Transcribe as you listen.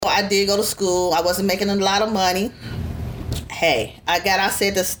I did go to school. I wasn't making a lot of money. Hey, I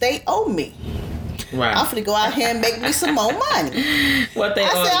said the state owed me. Right. I'm finna go out here and make me some more money. What they I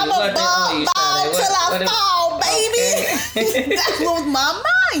said, I'm going to ball till I fall, baby. Okay. That was my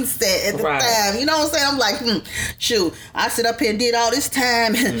mindset at the time. You know what I'm saying? I'm like, shoot, I sit up here and did all this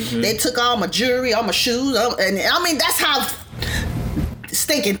time. They took all my jewelry, all my shoes. And I mean, that's how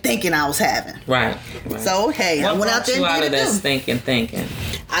stinking thinking I was having. Right. So, hey, I went out there and out did of it. that stinking thinking?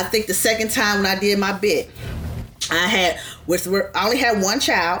 I think the second time when I did my bit, I only had one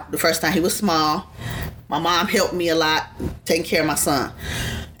child. The first time he was small. My mom helped me a lot taking care of my son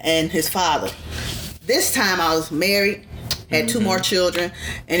and his father. This time I was married, had two more children,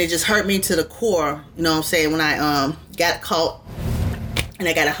 and it just hurt me to the core. You know what I'm saying? When I got caught and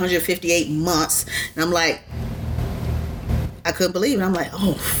I got 158 months, and I'm like, I couldn't believe it. I'm like,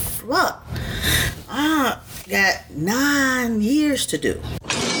 oh, fuck. I got 9 years to do.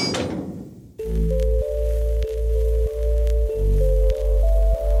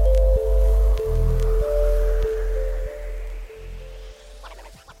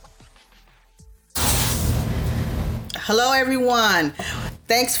 Hello, everyone.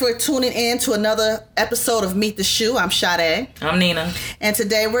 Thanks for tuning in to another episode of Meet the Shoe. I'm Sade. I'm Nina. And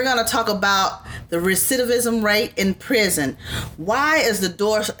today we're going to talk about the recidivism rate in prison. Why is the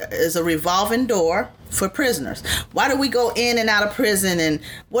door is a revolving door for prisoners? Why do we go in and out of prison, and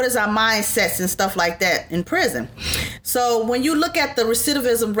what is our mindsets and stuff like that in prison? So when you look at the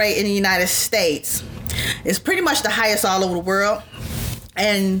recidivism rate in the United States, it's pretty much the highest all over the world.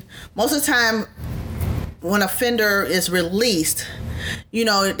 And most of the time, when an offender is released, you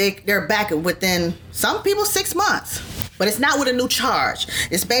know, they're back within, some people, 6 months. But it's not with a new charge.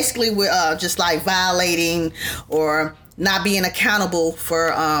 It's basically with just like violating or not being accountable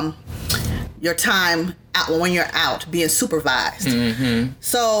for your time out when you're out, being supervised.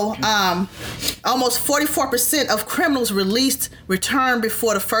 So almost 44% of criminals released return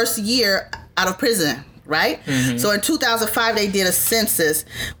before the first year out of prison. Right? So in 2005, they did a census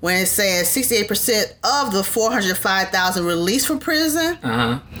when it says 68% of the 405,000 released from prison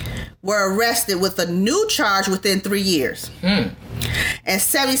were arrested with a new charge within 3 years. And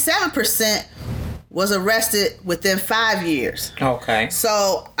 77% was arrested within 5 years. Okay.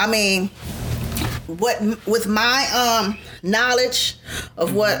 So, I mean, with my knowledge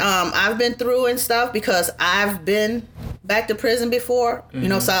of what I've been through and stuff, because I've been back to prison before, you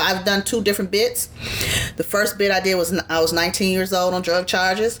know, so I've done 2 different bits. The first bit I did was I was 19 years old on drug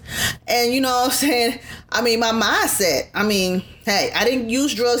charges. And you know what I'm saying? I mean, my mindset, I mean, hey, I didn't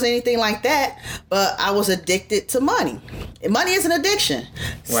use drugs or anything like that, but I was addicted to money. And money is an addiction.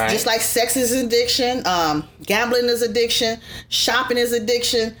 Right. Just like sex is an addiction, gambling is addiction, shopping is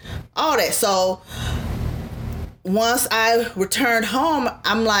addiction, all that. So once I returned home,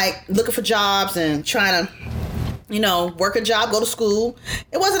 I'm like looking for jobs and trying to, you know, work a job, go to school.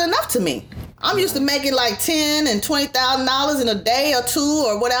 It wasn't enough to me. I'm used to making like $10,000 and $20,000 in a day or 2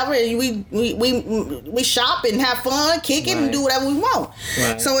 or whatever, and we shop and have fun, kick it, and do whatever we want.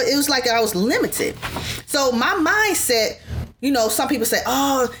 Right. So it was like I was limited. So my mindset, you know, some people say,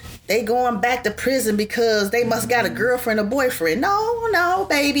 oh, they going back to prison because they must got a girlfriend or boyfriend. No,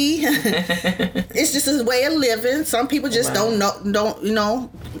 baby. It's just a way of living. Some people just don't you know,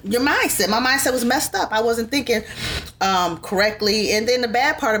 your mindset. My mindset was messed up. I wasn't thinking correctly. And then the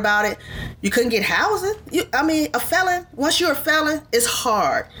bad part about it, you couldn't get housing. A felon, once you're a felon, it's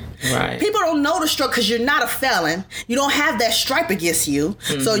hard. Right. People don't know the struggle because you're not a felon. You don't have that stripe against you.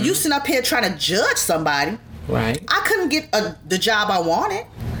 So you sit up here trying to judge somebody. Right. I couldn't get the job I wanted.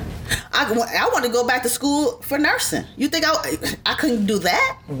 I wanted to go back to school for nursing. You think I couldn't do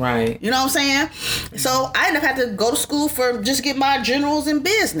that? Right. You know what I'm saying? So I ended up having to go to school for just get my generals in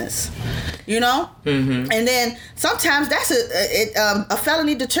business. You know? And then sometimes that's a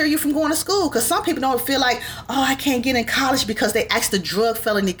felony deter you from going to school, because some people don't feel like, oh, I can't get in college because they asked the drug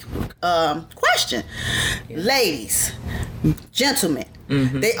felony question. Ladies, gentlemen,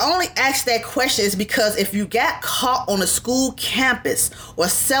 they only ask that question is because if you got caught on a school campus or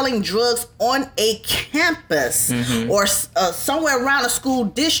selling drugs on a campus or somewhere around a school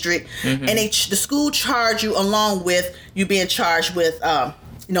district, and the school charge you along with you being charged with,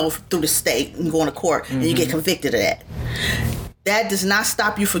 you know, through the state and going to court, and you get convicted of that. That does not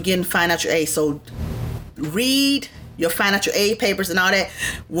stop you from getting financial aid. So read your financial aid papers and all that.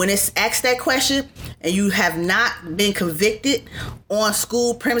 When it's asked that question and you have not been convicted on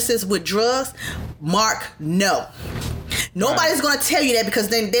school premises with drugs, mark no. Nobody's going to tell you that, because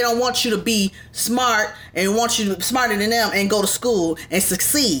they don't want you to be smart and want you to be smarter than them and go to school and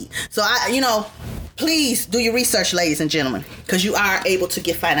succeed. So please do your research, ladies and gentlemen, because you are able to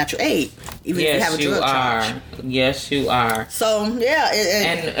get financial aid even if you have a drug charge. Yes, you are. So yeah,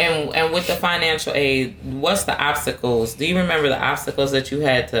 and with the financial aid, what's the obstacles? Do you remember the obstacles that you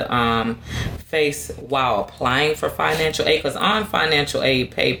had to face while applying for financial aid? Because on financial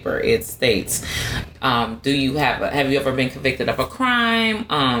aid paper it states, have you ever been convicted of a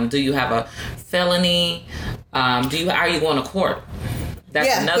crime? Do you have a felony? Are you going to court?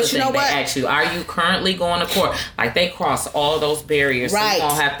 That's another thing they ask you. Are you currently going to court? Like, they cross all those barriers. Right. So you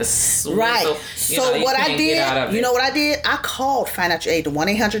don't have to... Right. So what I did, you know what I did? I called financial aid, the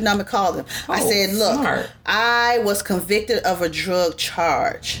 1-800 number, called them. I said, look, smart. I was convicted of a drug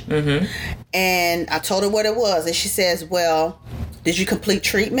charge. Mm-hmm. And I told her what it was. And she says, well, did you complete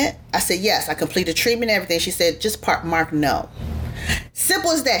treatment? I said, yes, I completed treatment and everything. She said, just mark no.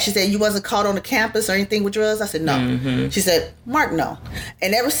 Simple as that. She said, you wasn't caught on the campus or anything with drugs? I said, no. Mm-hmm. She said, mark no.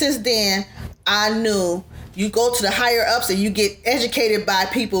 And ever since then, I knew you go to the higher ups and you get educated by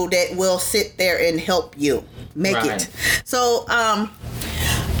people that will sit there and help you make it. So, that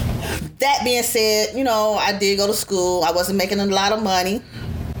being said, I did go to school. I wasn't making a lot of money.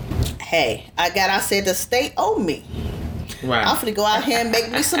 Hey, I said the state owed me. Right. I'm finna go out here and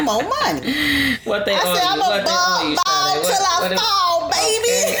make me some more money. What they I said, I'm a ball till I fall,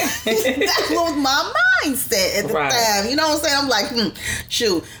 baby. Okay. That was my mindset at the time. You know what I'm saying? I'm like,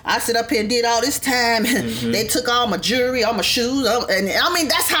 shoot, I sit up here and did all this time. Mm-hmm. They took all my jewelry, all my shoes. And I mean,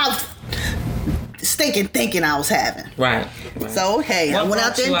 that's how stinking thinking I was having. Right. So, hey, I went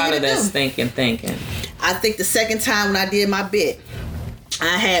out there and out did of it. That stinking thinking? I think the second time when I did my bit,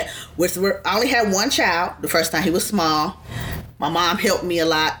 I only had one child. The first time he was small. My mom helped me a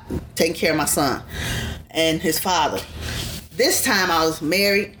lot taking care of my son and his father. This time I was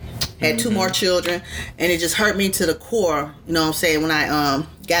married, had two more children, and it just hurt me to the core. You know what I'm saying? When I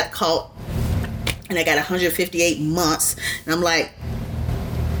got caught and I got 158 months, and I'm like,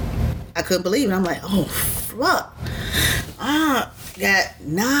 I couldn't believe it. I'm like, oh, fuck. I got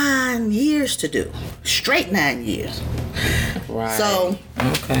 9 years to do. Straight 9 years. Right. So,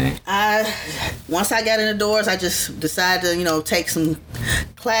 okay. Once I got in the doors, I just decided to, take some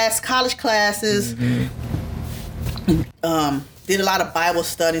college classes. Mm-hmm. Did a lot of Bible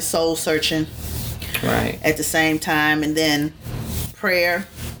study, soul searching. Right. At the same time, and then prayer,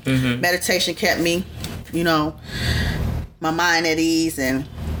 meditation kept me, my mind at ease, and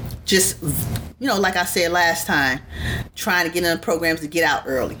just, like I said last time, trying to get in the programs to get out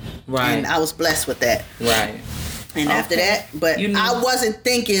early. Right. And I was blessed with that. Right. And after that, but I wasn't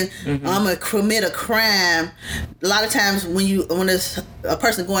thinking I'm gonna commit a crime. A lot of times when there's a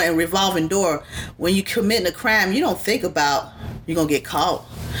person going in a revolving door, when you committing a crime, you don't think about you're gonna get caught.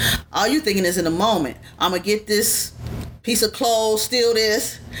 All you thinking is in the moment, I'm gonna get this piece of clothes, steal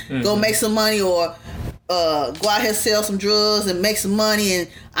this, go make some money, or go out here and sell some drugs and make some money, and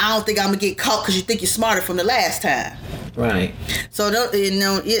I don't think I'm gonna get caught because you think you're smarter from the last time. Right. So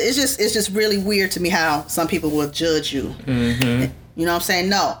it's just really weird to me how some people will judge you. Mm-hmm. You know what I'm saying?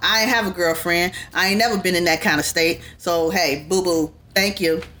 No, I ain't have a girlfriend. I ain't never been in that kind of state. So hey, boo boo, thank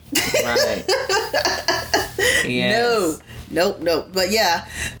you. Right. Yes. No. But yeah,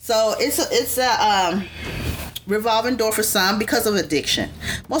 so it's a revolving door for some because of addiction.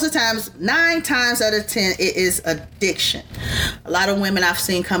 Most of the times, 9 times out of 10, it is addiction. A lot of women I've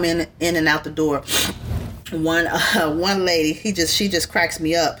seen come in and out the door. One lady, she just cracks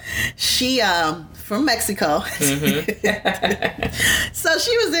me up. She from Mexico. Mm-hmm. So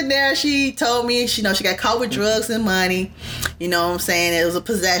she was in there. She told me she got caught with drugs and money. You know what I'm saying? It was a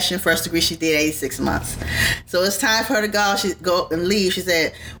possession, first degree. She did 86 months. So it's time for her to go. She go and leave. She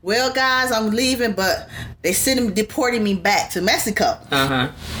said, "Well, guys, I'm leaving, but they deporting me back to Mexico.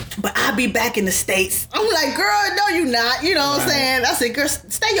 But I'll be back in the States." I'm like, "Girl, no, you not." You know what I'm saying? I said, "Girl,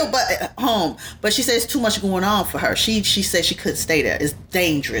 stay your butt at home." But she said it's too much going on for her. She said she couldn't stay there. It's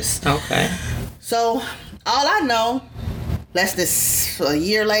dangerous. Okay. So all I know, less than a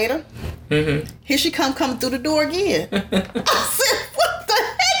year later, here she coming through the door again. I said, "What the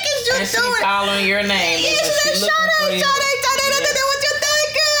heck is you doing?" She's following your name. Yeah, she said, Sade, what you thinking?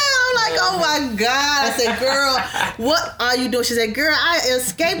 I'm like, oh my God. I said, "Girl, what are you doing?" She said, "Girl, I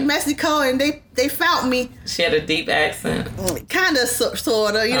escaped Mexico and they found me." She had a deep accent. Kind of,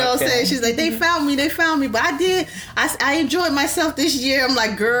 sort of, you know what I'm saying? She's like, they found me, but I enjoyed myself this year. I'm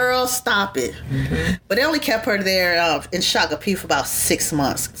like, "Girl, stop it." But they only kept her there in Shakopee for about 6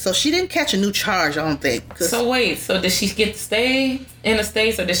 months. So she didn't catch a new charge, I don't think. So wait, so did she get to stay in the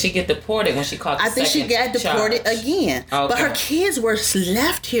States, or did she get deported when she caught the second I think she got deported again. Okay. But her kids were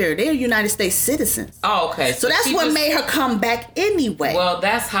left here. They're United States citizens. Oh, okay. So that's what made her come back anyway. Well,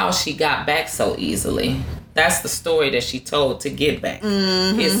 that's how she got back. So so easily. That's the story that she told to get back.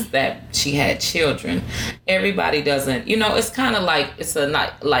 Is that she had children. Everybody doesn't, it's kind of like, it's a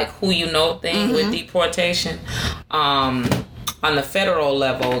not like who you know thing with deportation. On the federal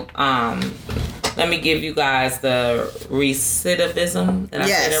level, let me give you guys the recidivism. Did I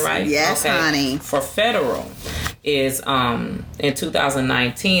say that right? Yes, honey. For federal is in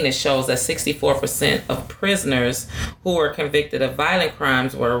 2019, it shows that 64% of prisoners who were convicted of violent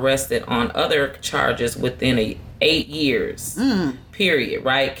crimes were arrested on other charges within 8 years period,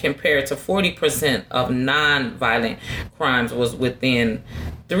 right? Compared to 40% of non-violent crimes was within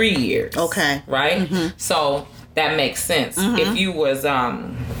 3 years. Okay. Right? So that makes sense. If you was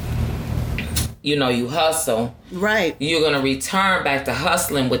you hustle, right, you're going to return back to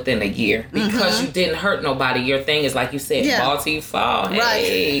hustling within a year because you didn't hurt nobody. Your thing is, like you said, fall till you fall.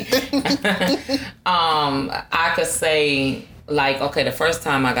 Hey. Right. I could say, like, okay, the first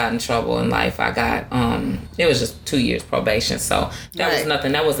time I got in trouble in life, I got, it was just 2 years probation. So that was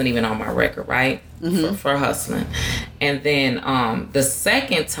nothing. That wasn't even on my record, right? For hustling. And then the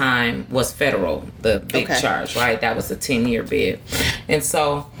second time was federal, the big charge, right? That was a 10-year bid. And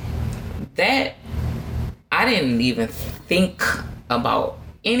so that, I didn't even think about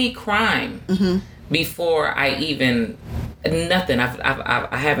any crime before I even, nothing.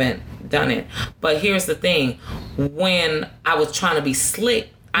 I haven't done it. But here's the thing. When I was trying to be slick,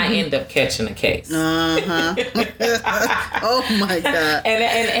 I end up catching a case. Oh my God.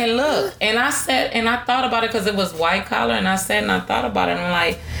 And look, and I sat and I thought about it because it was white collar, and I sat and I thought about it, and I'm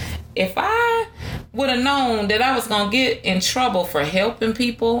like, if I would have known that I was going to get in trouble for helping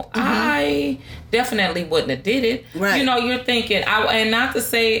people, I definitely wouldn't have did it. Right. You're thinking, and not to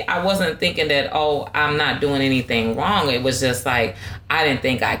say I wasn't thinking that, I'm not doing anything wrong. It was just like, I didn't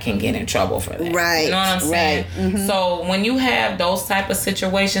think I can get in trouble for that. Right. You know what I'm saying? Right. So when you have those type of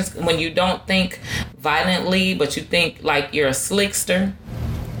situations, when you don't think violently, but you think like you're a slickster,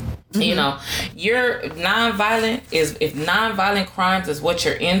 you're nonviolent if nonviolent crimes is what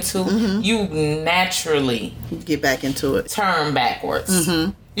you're into, you naturally get back into it. Turn backwards.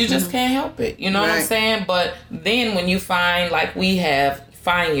 You just can't help it. You know what I'm saying? But then when you find, like we have,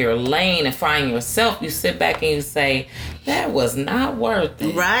 find your lane and find yourself, you sit back and you say, that was not worth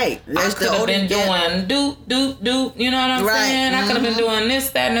it. Right. I could have been doing doop, you know what I'm saying? I could have been doing this,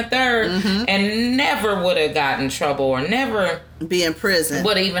 that, and the third, and never would have gotten in trouble or never be in prison.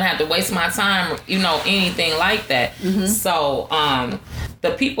 Would even have to waste my time, anything like that. So, the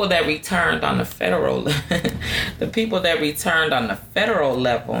people that returned on the federal,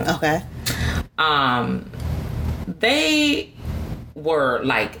 level, okay, they were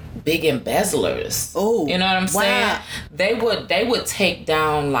like big embezzlers. Oh, you know what I'm saying? They would take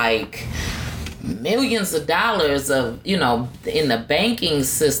down like millions of dollars of, in the banking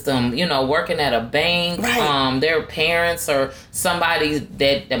system, working at a bank, their parents or somebody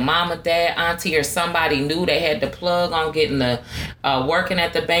that the mama, dad, auntie or somebody knew they had the plug on getting the working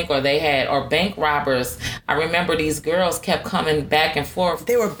at the bank, or bank robbers. I remember these girls kept coming back and forth.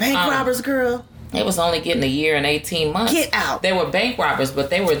 They were bank robbers, girl. They was only getting a year and 18 months. Get out. They were bank robbers, but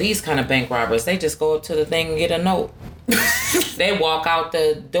they were these kind of bank robbers. They just go up to the thing and get a note. They walk out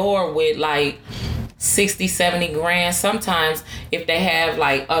the door with like 60, 70 grand. Sometimes if they have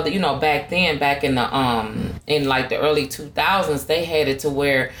like other, back then, back in the in like the early 2000s, they had it to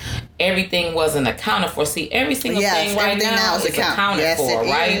where everything wasn't accounted for. See, every single thing right now is accounted for,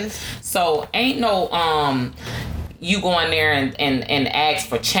 right? So ain't no you go in there and ask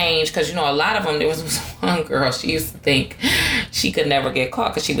for change, because a lot of them, there was one girl, she used to think she could never get caught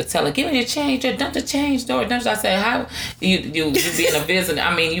because she was telling, give me the change, or dump the change door. I said, how you be in a visit,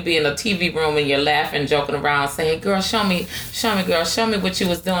 you be in a TV room and you're laughing, joking around, saying, girl, show me girl, show me what you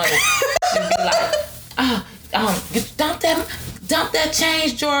was doing. And she'd be like, dump that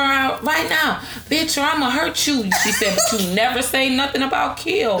change drawer out right now, bitch, or I'm gonna hurt you. She said, but you never say nothing about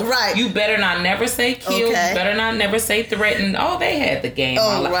kill. Right. You better not never say kill. Okay. You better not never say threaten. Oh, they had the game.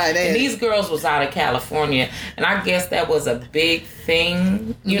 Right. And these girls was out of California, and I guess that was a big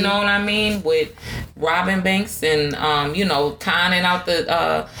thing. You know what I mean, with robbing banks and conning out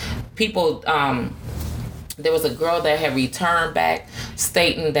the people. There was a girl that had returned back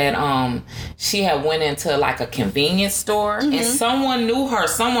stating that she had went into like a convenience store and someone knew her,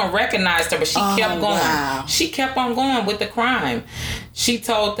 someone recognized her, but she kept going. Wow. She kept on going with the crime. She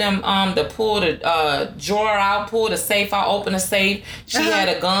told them to pull the drawer out, pull the safe out, open the safe. She had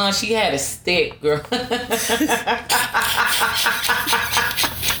a gun. She had a stick, girl.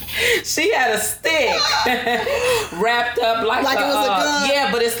 She had a stick wrapped up like it was a gun.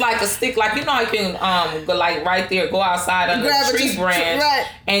 Yeah, but it's like a stick. Like, you know, you can go like right there, go outside under the tree branch, right.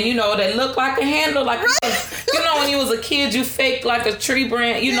 and you know they look like a handle. Like you know, when you was a kid, you faked like a tree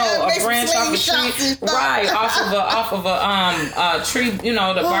branch. You know, a branch off a tree, right? Off of a tree. You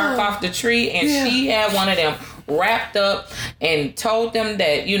know, the bark off the tree, and she had one of them wrapped up and told them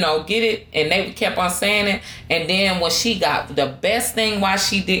that, you know, get it, and they kept on saying it. And then when she got, the best thing why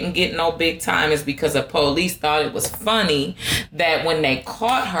she didn't get no big time is because the police thought it was funny that when they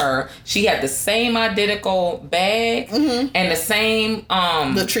caught her, she had the same identical bag and the same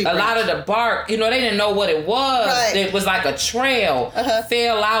the tree branch. A lot of the bark, you know, they didn't know what it was. Right. It was like a trail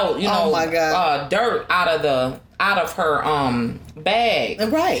fell out, you know, oh my God. Dirt out of her bag.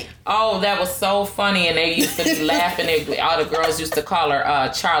 Right. Oh, that was so funny, and they used to be laughing. All the girls used to call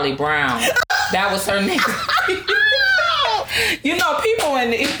her Charlie Brown. That was her name. You know, people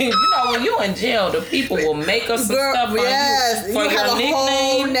when you in jail, the people will make up some stuff on you for you your have a nickname.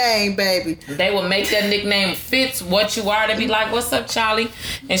 Whole name, baby. They will make that nickname fits what you are. To be like, "What's up, Charlie?"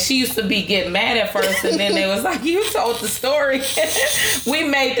 And she used to be getting mad at first, and then they was like, "You told the story. We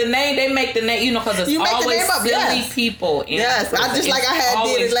made the name. They make the name. You know, because it's always silly people. Yes, I just like I had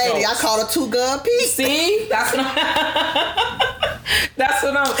did it lady. I called her Two Gun Pete. See, that's what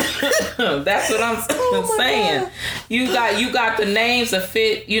I'm saying. God. You got the names that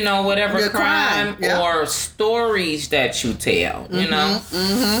fit, you know, whatever your crime or stories that you tell, you know.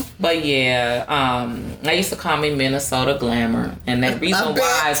 But yeah, they used to call me Minnesota Glamour, and the reason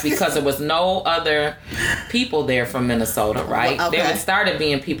why is because there was no other people there from Minnesota, right? Okay. There started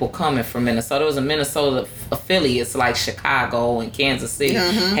being people coming from Minnesota. It was a Minnesota affiliates like Chicago and Kansas City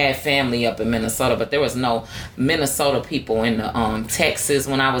had family up in Minnesota, but there was no Minnesota people in the Texas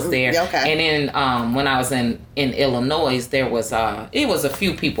when I was there. Okay. And then when I was in Illinois, there was it was a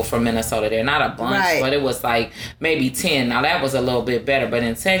few people from Minnesota there, not a bunch, but it was like maybe 10. Now that was a little bit better, but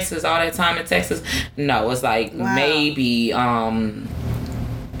in Texas, all that time in Texas, no, it was like maybe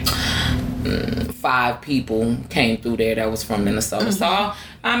 5 people came through there that was from Minnesota. So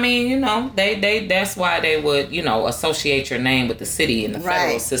I mean, you know, they that's why they would, you know, associate your name with the city in the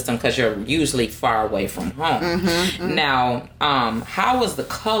federal system, because you're usually far away from home. Now, how was the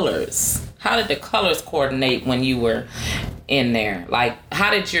colors? How did the colors coordinate when you were in there? Like,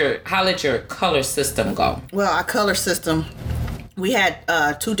 how did your color system go? Well, our color system, we had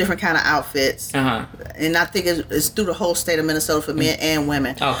 2 different kind of outfits, and I think it's through the whole state of Minnesota for men and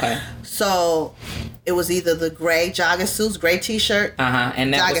women. Okay. So it was either the gray jogging suits, gray T-shirt,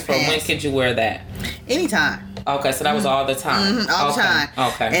 and that was for pants. When could you wear that? Anytime. Okay, so that was all the time. All the time.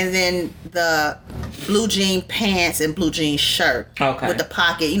 Okay. And then the blue jean pants and blue jean shirt. Okay. With the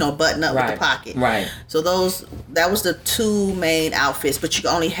pocket, you know, button up with the pocket. Right. So that was the 2 main outfits, but you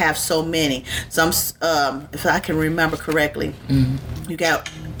can only have so many. Some, if I can remember correctly, you got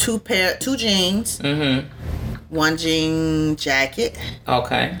 2 jeans, 1 jean jacket.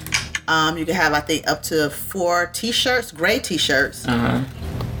 Okay. You can have, I think, up to 4 T-shirts, gray T-shirts,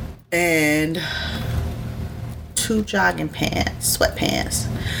 and 2 jogging pants, sweatpants.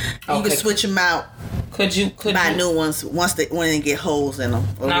 Okay. You can switch them out. Could you buy new ones when they get holes in them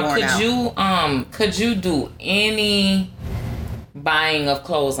or now, worn out? Could you do any buying of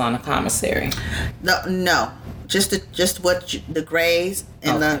clothes on the commissary? No. Just the grays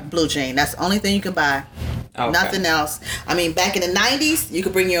and the blue jean. That's the only thing you can buy. Okay. Nothing else. I mean, back in the 90s, you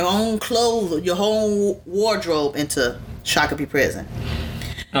could bring your own clothes, your whole wardrobe into Shakopee Prison.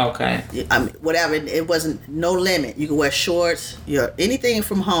 Okay. I mean, whatever. It wasn't no limit. You could wear shorts, anything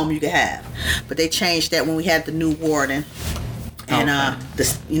from home you could have. But they changed that when we had the new warden. And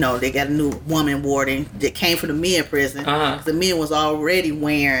they got a new woman warden that came from the men prison. The men was already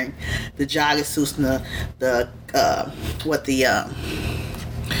wearing the jogging suits and the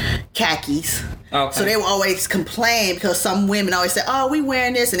khakis. Okay. So they would always complain because some women always say, "Oh, we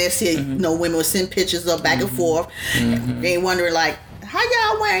wearing this," and they see women would send pictures of back and forth. They wondering like, how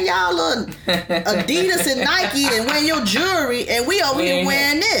y'all wearing y'all little Adidas and Nike and wearing your jewelry, and we over here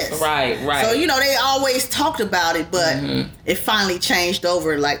wearing this? Right. So, they always talked about it, but it finally changed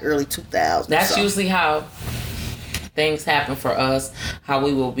over like early 2000s. That's usually how things happen for us, how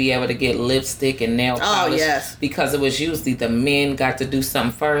we will be able to get lipstick and nail polish. Oh, yes. Because it was usually the men got to do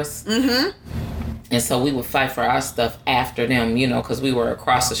something first. And so we would fight for our stuff after them, because we were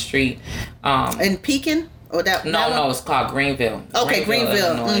across the street. And Pekin? No, it's called Greenville. Okay,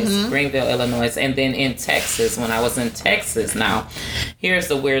 Greenville. Illinois. Greenville, Illinois. And then in Texas, when I was in Texas, now, here's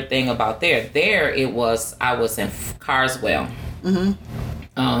the weird thing about there. I was in Carswell.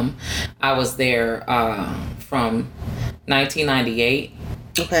 I was there from 1998.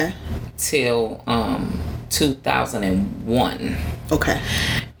 Okay. till 2001. Okay.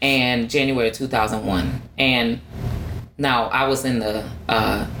 And January 2001. And now I was in the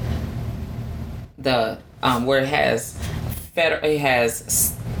where it has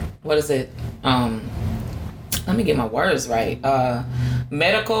what is it? Let me get my words right.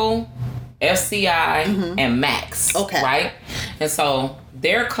 Medical, FCI, and Max. Okay. Right? And so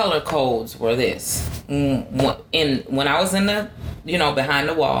their color codes were this. When I was in the, behind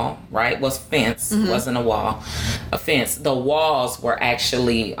the wall, right, was fence, wasn't a wall, a fence. The walls were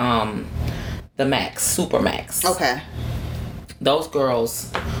actually the Max, Super Max. Okay. Those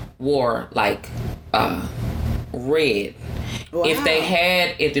girls wore like red. Wow. If they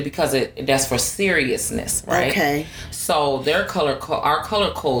had it, because that's for seriousness, right? Okay. So their our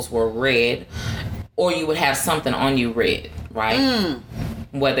color codes were red, or you would have something on you red, right?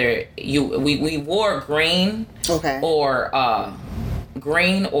 Whether we wore green, okay, or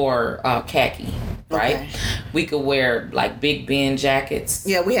khaki, right? Okay. We could wear like Big Ben jackets.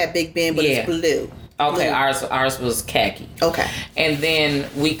 Yeah, we had Big Ben, but it's blue. Okay, ours was khaki. Okay. And then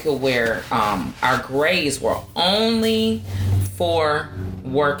we could wear our grays were only for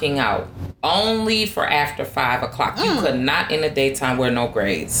working out, only for after 5 o'clock. You could not in the daytime wear no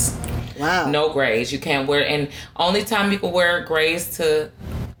grays. Wow. No grays. You can't wear, and only time you could wear grays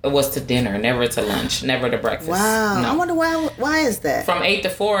was to dinner, never to lunch, never to breakfast. Wow. No. I wonder why is that? From 8 to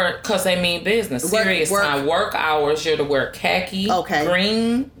 4, because they mean business. Serious time. Work hours, you're to wear khaki,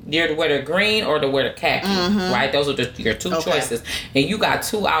 green, you're to wear the green or to wear the khaki, right? Those are your two choices. And you got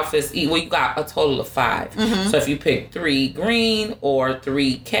 2 outfits, well, you got a total of 5. So if you pick 3 green or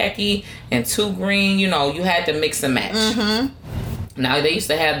 3 khaki and 2 green, you had to mix and match. Now, they used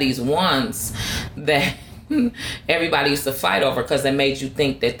to have these ones that everybody used to fight over because they made you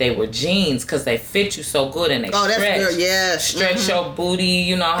think that they were jeans because they fit you so good and they stretch. That's good. Yeah. Stretch your booty,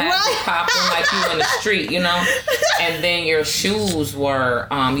 have it popping like you in the street, And then your shoes were,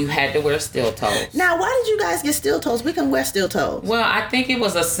 you had to wear steel toes. Now, why did you guys get steel toes? We can wear steel toes. Well, I think it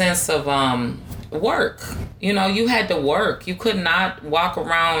was a sense of work. You had to work. You could not walk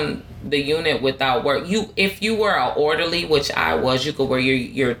around the unit without work. If you were an orderly, which I was, you could wear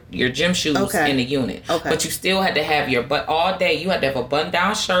your gym shoes in the unit. Okay. But you still had to have but all day you had to have a button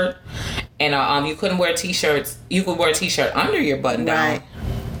down shirt, and you couldn't wear t-shirts. You could wear a t-shirt under your button down.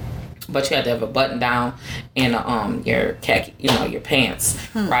 But you had to have a button down and your khaki, your pants,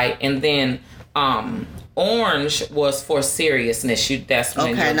 right? And then orange was for seriousness. That's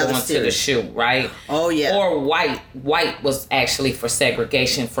when you're going to the shoe, right? Oh, yeah. Or white. White was actually for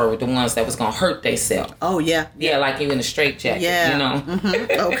segregation for the ones that was going to hurt themselves. Oh, yeah. Yeah, like you in a straitjacket,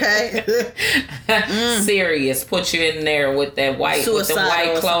 Okay. Serious. Put you in there with that white, with the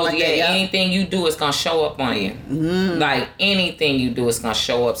white clothes. Like anything you do is going to show up on you. Like anything you do is going to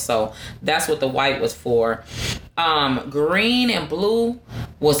show up. So that's what the white was for. Green and blue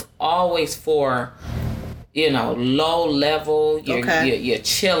was always for low level, you're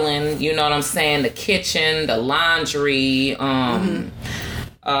chilling, you know what I'm saying? The kitchen, the laundry, the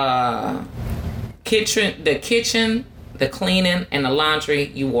kitchen, the cleaning, and the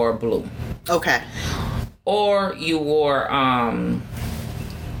laundry, you wore blue. Okay. Or you wore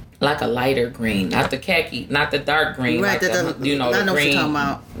like a lighter green, not the khaki, not the dark green, right? Like the green, what you're talking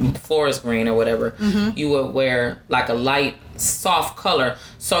about. Forest green or whatever. You would wear like a light, soft color.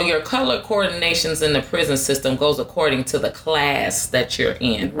 So your color coordinations in the prison system goes according to the class that you're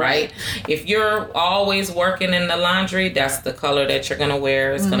in, right? If you're always working in the laundry, that's the color that you're gonna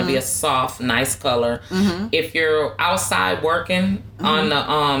wear. It's gonna be a soft, nice color. If you're outside working on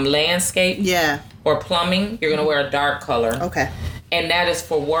the landscape, or plumbing, you're gonna wear a dark color. Okay. And that is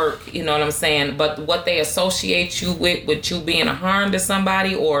for work, you know what I'm saying? But what they associate you with you being a harm to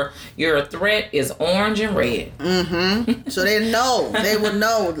somebody or you're a threat is orange and red. So they would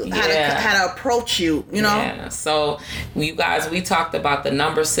know how to approach you, Yeah. So you guys, we talked about the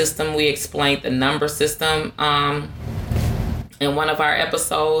number system. We explained the number system in one of our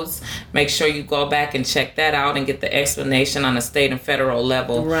episodes. Make sure you go back and check that out and get the explanation on the state and federal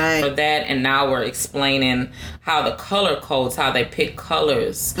level for that. And now we're explaining how the color codes, how they pick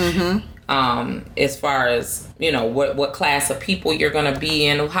colors, as far as what class of people you're gonna be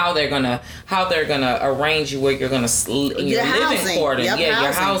in, how they're gonna arrange you where you're gonna your living quarters,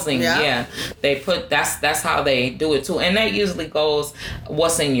 your housing, They put that's how they do it too, and that usually goes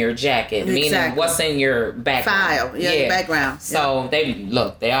what's in your jacket, meaning what's in your background, your background. So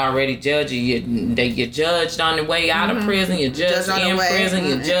they already judge you. You're judged on the way out of prison. You're judged in prison.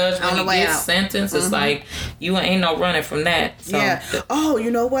 You're judged when you get sentenced. It's like you ain't no running from that. So, Oh, you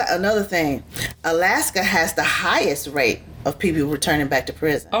know what? Another thing, Alaska has the highest rate of people returning back to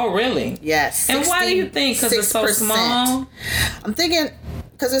prison. Oh, really? Yes. And why do you think? Because it's so small? I'm thinking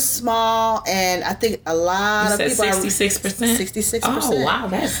because it's small, and I think a lot of people 66%? 66%. Oh, wow,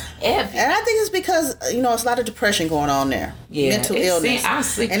 that's heavy. And I think it's because, it's a lot of depression going on there. Yeah, mental illness. I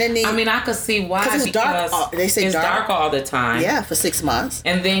see. And then I could see why. Because it's dark. They say it's dark all the time. Yeah, for 6 months.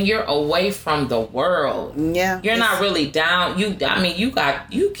 And then you're away from the world. Yeah. You're not really down. You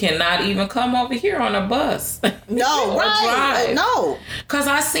cannot even come over here on a bus. No, right. Drive. No. Because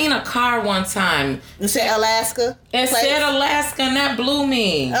I seen a car one time. You said Alaska? It said Alaska, and that blew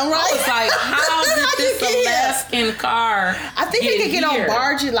me. All right. I was like, how did this Alaskan car I think it can get on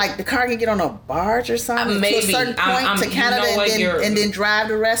barges, like the car can get on a barge or something maybe. to a certain point to Canada and then drive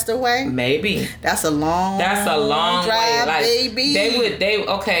the rest away. Maybe. That's a long drive, way. Like, baby.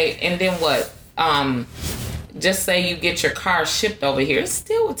 Okay, and then what? Just say you get your car shipped over here. It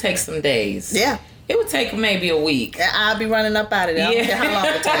still would take some days. Yeah. It would take maybe a week. I'll be running up out of there. I don't care how long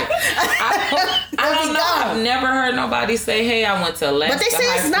it takes. I don't know. I've never heard nobody say, "Hey, I went to Alaska." But they say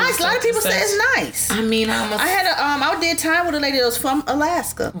it's nice. A lot of people say it's nice. I mean, I did time with a lady that was from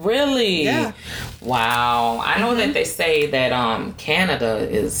Alaska. Really? Yeah. Wow. I know that they say that Canada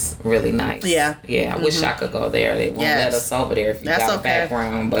is really nice. Yeah. Yeah. I wish I could go there. They won't let us over there if you got a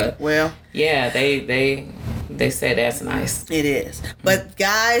background, but yeah, they say that's nice. It is. But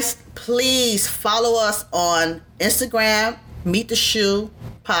guys, please follow us on Instagram, Meet the Shoe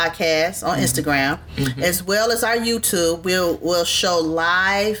Podcast on Instagram, as well as our YouTube. We'll show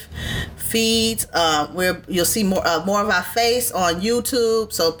live feeds where you'll see more of our face on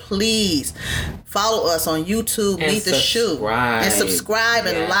YouTube. So please follow us on YouTube, Meet the Shoe, and subscribe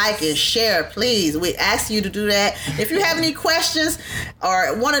and like and share. Please, we ask you to do that. If you have any questions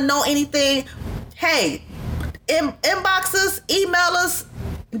or want to know anything, hey, inbox us, email us,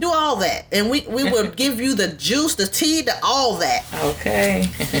 do all that, and we will give you the juice, the tea, all that. Okay.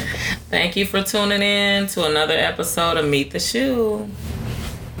 Thank you for tuning in to another episode of Meet the Shoe.